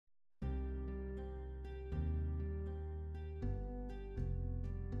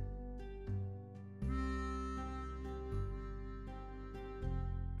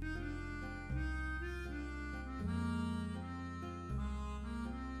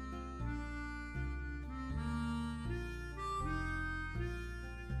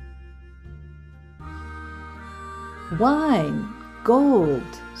Wine, gold,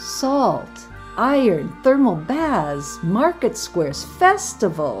 salt, iron, thermal baths, market squares,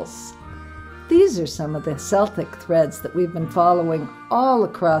 festivals. These are some of the Celtic threads that we've been following all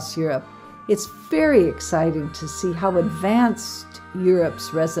across Europe. It's very exciting to see how advanced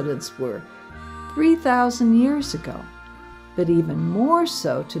Europe's residents were 3,000 years ago, but even more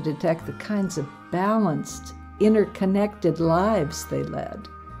so to detect the kinds of balanced, interconnected lives they led.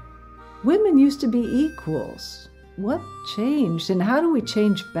 Women used to be equals. What changed, and how do we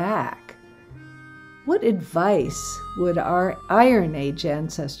change back? What advice would our Iron Age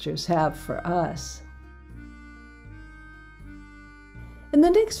ancestors have for us? In the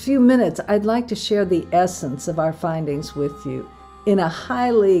next few minutes, I'd like to share the essence of our findings with you in a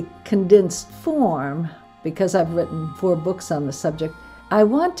highly condensed form. Because I've written 4 books on the subject, I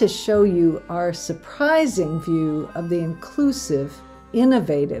want to show you our surprising view of the inclusive,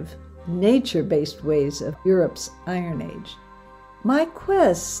 innovative, nature-based ways of Europe's Iron Age. My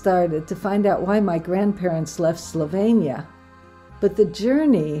quest started to find out why my grandparents left Slovenia, but the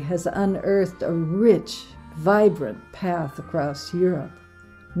journey has unearthed a rich, vibrant path across Europe.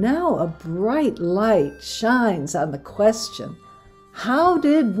 Now a bright light shines on the question, how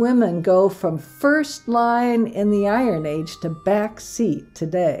did women go from first line in the Iron Age to back seat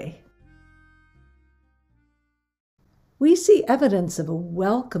today? We see evidence of a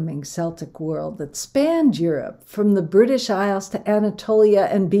welcoming Celtic world that spanned Europe from the British Isles to Anatolia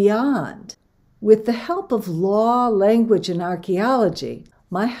and beyond. With the help of law, language, and archaeology,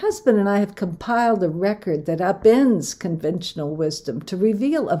 my husband and I have compiled a record that upends conventional wisdom to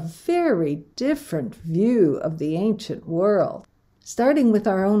reveal a very different view of the ancient world. Starting with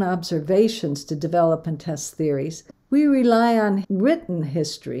our own observations to develop and test theories, we rely on written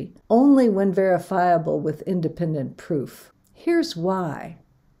history only when verifiable with independent proof. Here's why.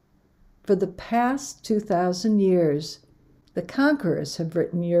 For the past 2,000 years, the conquerors have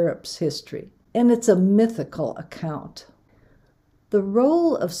written Europe's history, and it's a mythical account. The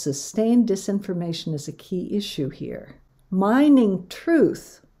role of sustained disinformation is a key issue here. Mining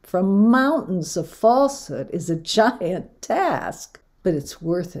truth from mountains of falsehood is a giant task, but it's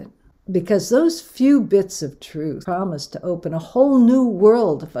worth it, because those few bits of truth promise to open a whole new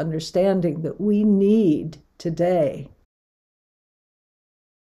world of understanding that we need today.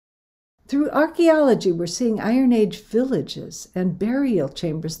 Through archaeology, we're seeing Iron Age villages and burial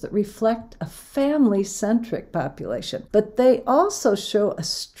chambers that reflect a family-centric population, but they also show a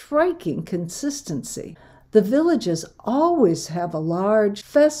striking consistency. The villages always have a large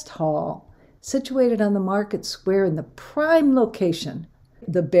fest hall situated on the market square in the prime location.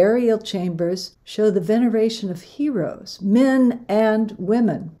 The burial chambers show the veneration of heroes, men and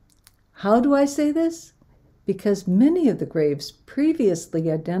women. How do I say this? Because many of the graves previously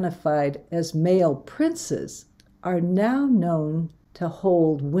identified as male princes are now known to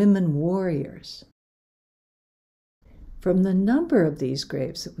hold women warriors. From the number of these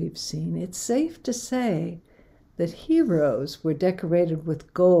graves that we've seen, it's safe to say that heroes were decorated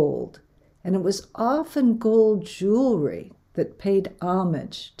with gold, and it was often gold jewelry that paid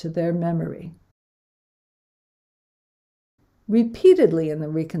homage to their memory. Repeatedly in the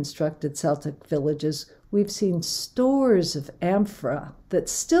reconstructed Celtic villages, we've seen stores of amphora that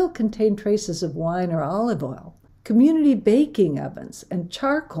still contain traces of wine or olive oil, community baking ovens, and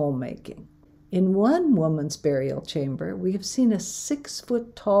charcoal making. In one woman's burial chamber, we have seen a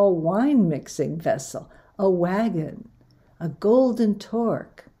 6-foot-tall wine-mixing vessel, a wagon, a golden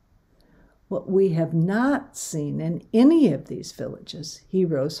torque. What we have not seen in any of these villages,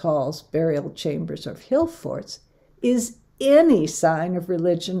 heroes' halls, burial chambers, or hill forts, is any sign of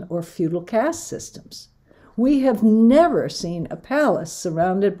religion or feudal caste systems. We have never seen a palace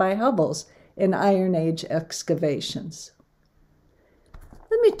surrounded by hovels in Iron Age excavations.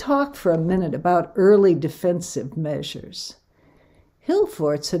 Let me talk for a minute about early defensive measures. Hill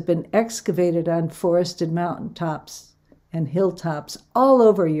forts had been excavated on forested mountaintops and hilltops all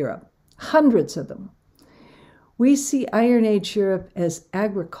over Europe, hundreds of them. We see Iron Age Europe as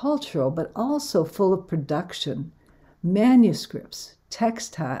agricultural, but also full of production, manuscripts,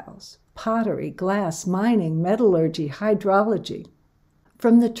 textiles, pottery, glass, mining, metallurgy, hydrology.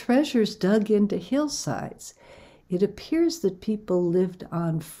 From the treasures dug into hillsides, it appears that people lived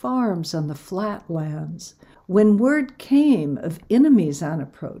on farms on the flatlands. When word came of enemies on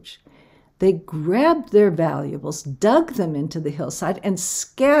approach, they grabbed their valuables, dug them into the hillside, and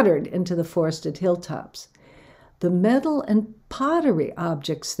scattered into the forested hilltops. The metal and pottery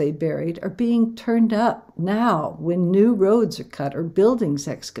objects they buried are being turned up now when new roads are cut or buildings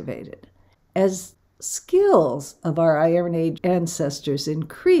excavated. As skills of our Iron Age ancestors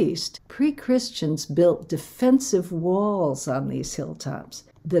increased, pre-Christians built defensive walls on these hilltops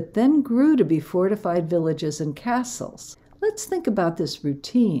that then grew to be fortified villages and castles. Let's think about this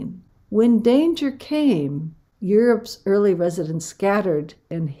routine. When danger came, Europe's early residents scattered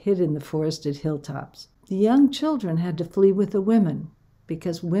and hid in the forested hilltops. The young children had to flee with the women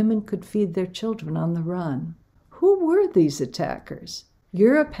because women could feed their children on the run. Who were these attackers?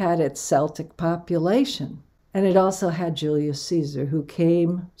 Europe had its Celtic population, and it also had Julius Caesar, who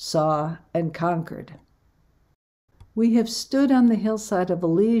came, saw, and conquered. We have stood on the hillside of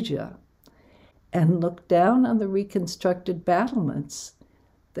Alesia and looked down on the reconstructed battlements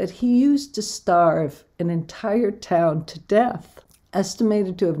that he used to starve an entire town to death,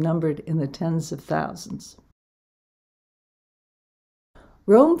 estimated to have numbered in the tens of thousands.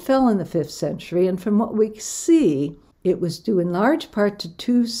 Rome fell in the 5th century, and from what we see, it was due in large part to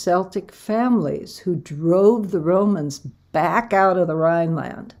two Celtic families who drove the Romans back out of the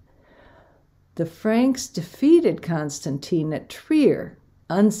Rhineland. The Franks defeated Constantine at Trier,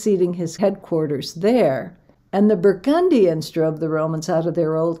 unseating his headquarters there, and the Burgundians drove the Romans out of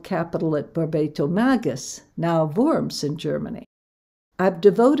their old capital at Barbeto Magus, now Worms in Germany. I've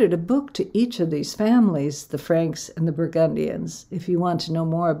devoted a book to each of these families, the Franks and the Burgundians, if you want to know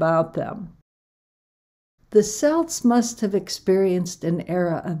more about them. The Celts must have experienced an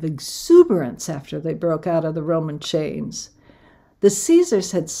era of exuberance after they broke out of the Roman chains. The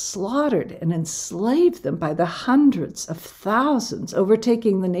Caesars had slaughtered and enslaved them by the hundreds of thousands,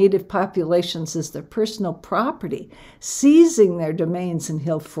 overtaking the native populations as their personal property, seizing their domains in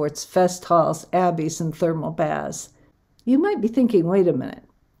hill forts, fest halls, abbeys, and thermal baths. You might be thinking, wait a minute,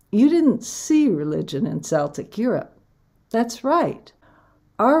 you didn't see religion in Celtic Europe. That's right.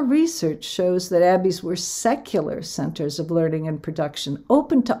 Our research shows that abbeys were secular centers of learning and production,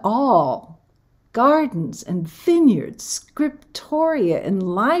 open to all. Gardens and vineyards, scriptoria and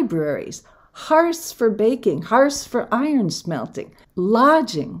libraries, hearths for baking, hearths for iron smelting,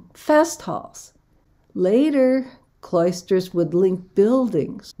 lodging, fest halls. Later, cloisters would link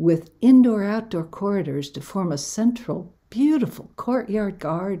buildings with indoor-outdoor corridors to form a central, beautiful courtyard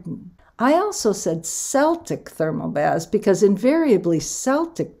garden. I also said Celtic thermal baths because invariably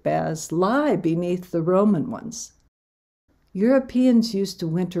Celtic baths lie beneath the Roman ones. Europeans used to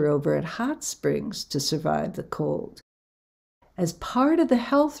winter over at hot springs to survive the cold. As part of the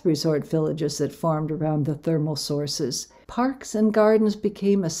health resort villages that formed around the thermal sources, parks and gardens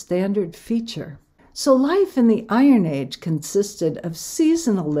became a standard feature. So life in the Iron Age consisted of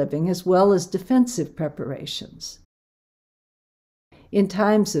seasonal living as well as defensive preparations. In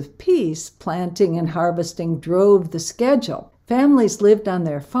times of peace, planting and harvesting drove the schedule. Families lived on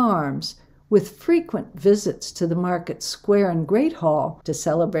their farms, with frequent visits to the market square and great hall to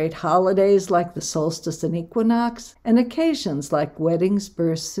celebrate holidays like the solstice and equinox, and occasions like weddings,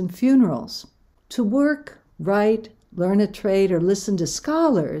 births, and funerals. To work, write, learn a trade, or listen to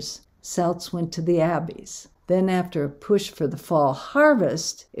scholars, Celts went to the abbeys. Then, after a push for the fall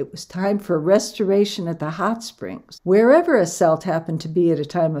harvest, it was time for restoration at the hot springs. Wherever a Celt happened to be at a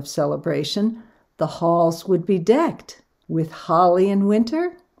time of celebration, the halls would be decked with holly in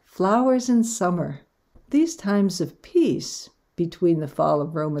winter, flowers in summer. These times of peace, between the fall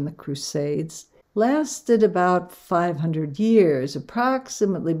of Rome and the Crusades, lasted about 500 years,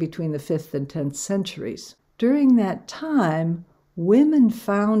 approximately between the 5th and 10th centuries. During that time, women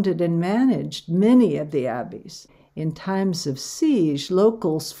founded and managed many of the abbeys. In times of siege,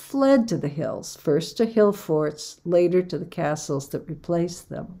 locals fled to the hills, first to hill forts, later to the castles that replaced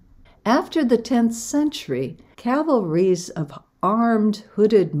them. After the 10th century, cavalries of armed,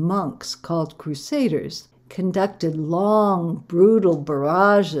 hooded monks called crusaders conducted long, brutal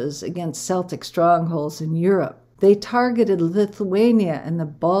barrages against Celtic strongholds in Europe. They targeted Lithuania and the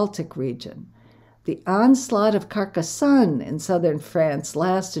Baltic region. The onslaught of Carcassonne in southern France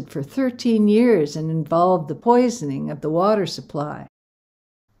lasted for 13 years and involved the poisoning of the water supply.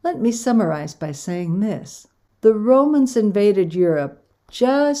 Let me summarize by saying this. The Romans invaded Europe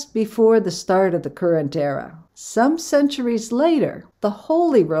just before the start of the current era. Some centuries later, the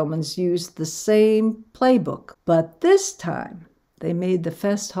Holy Romans used the same playbook, but this time they made the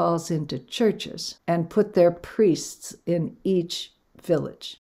fest halls into churches and put their priests in each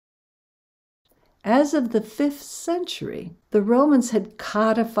village. As of the 5th century, the Romans had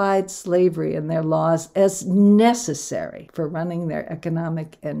codified slavery in their laws as necessary for running their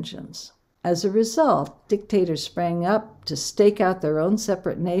economic engines. As a result, dictators sprang up to stake out their own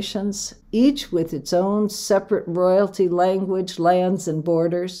separate nations, each with its own separate royalty, language, lands, and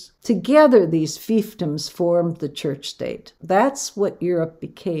borders. Together, these fiefdoms formed the church state. That's what Europe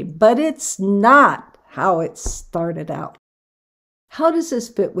became. But it's not how it started out. How does this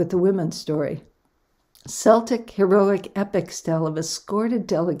fit with the women's story? Celtic heroic epics tell of escorted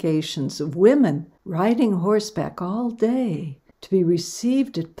delegations of women riding horseback all day to be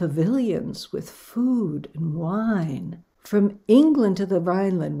received at pavilions with food and wine. From England to the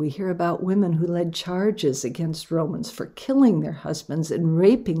Rhineland, we hear about women who led charges against Romans for killing their husbands and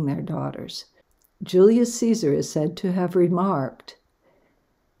raping their daughters. Julius Caesar is said to have remarked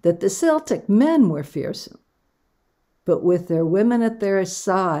that the Celtic men were fearsome, but with their women at their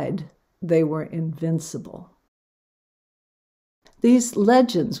side, they were invincible. These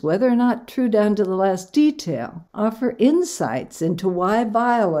legends, whether or not true down to the last detail, offer insights into why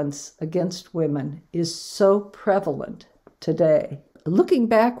violence against women is so prevalent today. Looking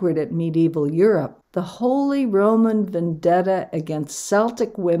backward at medieval Europe, the Holy Roman vendetta against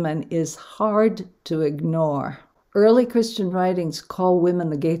Celtic women is hard to ignore. Early Christian writings call women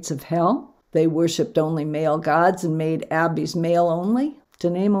the gates of hell. They worshipped only male gods and made abbeys male only, to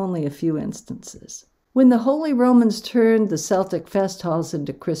name only a few instances. When the Holy Romans turned the Celtic fest halls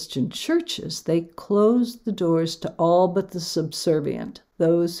into Christian churches, they closed the doors to all but the subservient,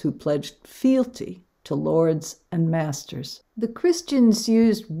 those who pledged fealty to lords and masters. The Christians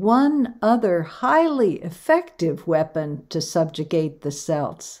used one other highly effective weapon to subjugate the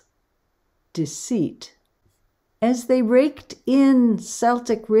Celts: deceit. As they raked in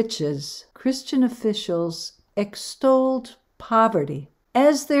Celtic riches, Christian officials extolled poverty.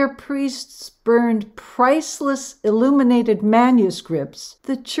 As their priests burned priceless illuminated manuscripts,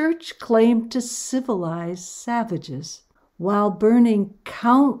 the church claimed to civilize savages, while burning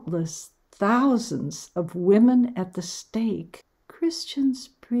countless thousands of women at the stake. Christians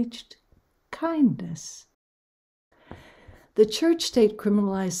preached kindness. The church-state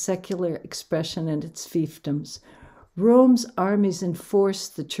criminalized secular expression and its fiefdoms. Rome's armies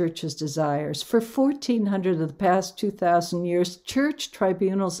enforced the church's desires. For 1,400 of the past 2,000 years, church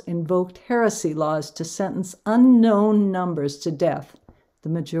tribunals invoked heresy laws to sentence unknown numbers to death, the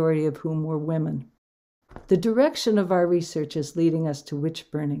majority of whom were women. The direction of our research is leading us to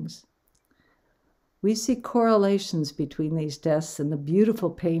witch burnings. We see correlations between these deaths and the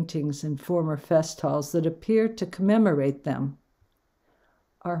beautiful paintings in former fest halls that appear to commemorate them.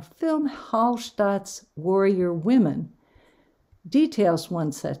 Our film Hallstatt's Warrior Women details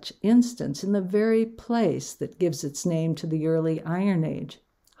one such instance in the very place that gives its name to the early Iron Age,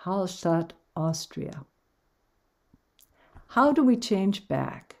 Hallstatt, Austria. How do we change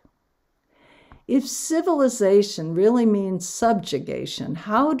back? If civilization really means subjugation,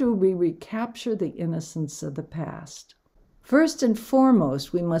 how do we recapture the innocence of the past? First and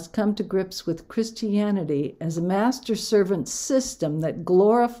foremost, we must come to grips with Christianity as a master-servant system that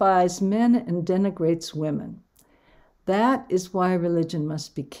glorifies men and denigrates women. That is why religion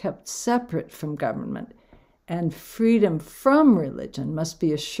must be kept separate from government, and freedom from religion must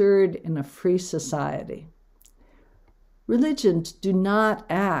be assured in a free society. Religions do not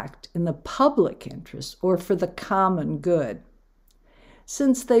act in the public interest or for the common good.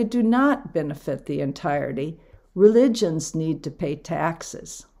 Since they do not benefit the entirety, religions need to pay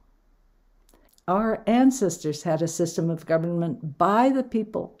taxes. Our ancestors had a system of government by the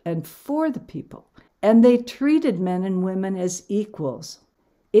people and for the people, and they treated men and women as equals.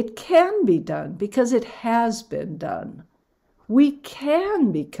 It can be done because it has been done. We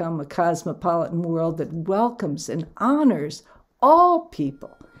can become a cosmopolitan world that welcomes and honors all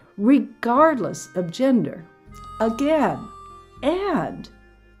people, regardless of gender. Again, and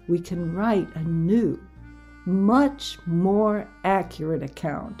we can write a new, much more accurate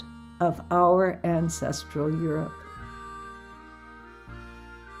account of our ancestral Europe.